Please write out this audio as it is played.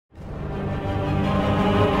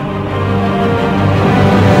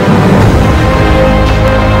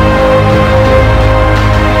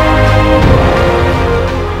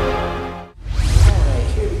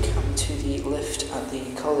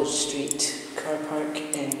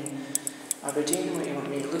Aberdeen, what you want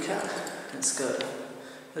me to look at. It's got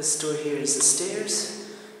this door here is the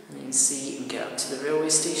stairs, and you can see you can get up to the railway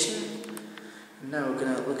station. And now we're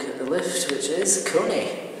going to look at the lift, which is KONE.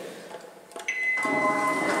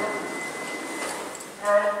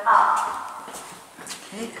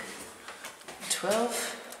 Okay,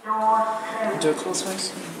 12. Door close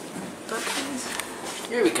first.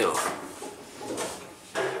 Here we go.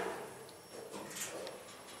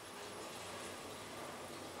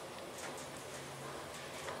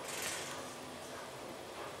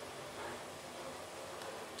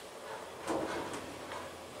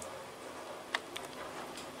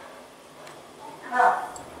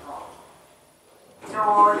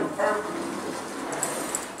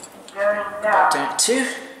 Back down at 2.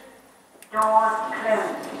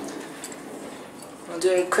 I'll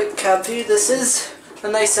do a quick cab view. This is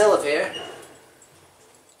a nice elevator.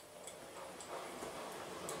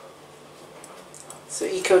 So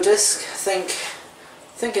EcoDisc, I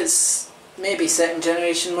think it's maybe 2nd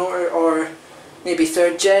generation motor or maybe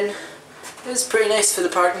 3rd gen. It's pretty nice for the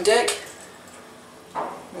parking deck.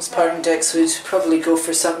 Most parking decks would probably go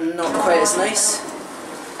for something not quite as nice.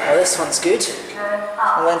 Well, this one's good.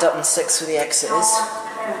 I'll end up in 6 where the exit is.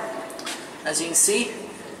 As you can see,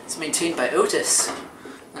 it's maintained by Otis.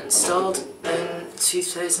 Installed in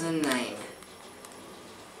 2009.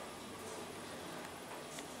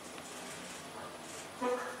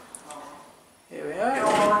 Here we are.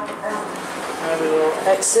 Now we will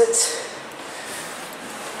exit.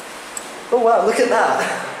 Oh wow, look at that!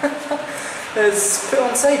 It's put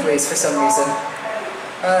on sideways for some reason.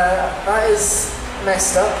 That is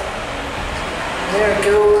messed up. There it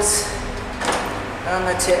goes. I'm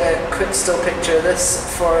going to take a quick still picture of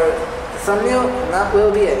this for the thumbnail, and that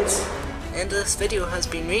will be it. The end of this video has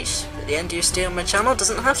been reached, but the end of your stay on my channel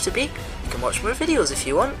doesn't have to be. You can watch more videos if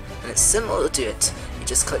you want, and it's simple to do it. You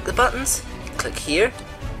just click the buttons, you click here,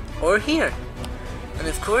 or here. And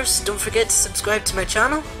of course, don't forget to subscribe to my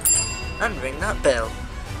channel, and ring that bell.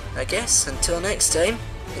 I guess, until next time,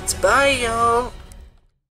 it's bye y'all!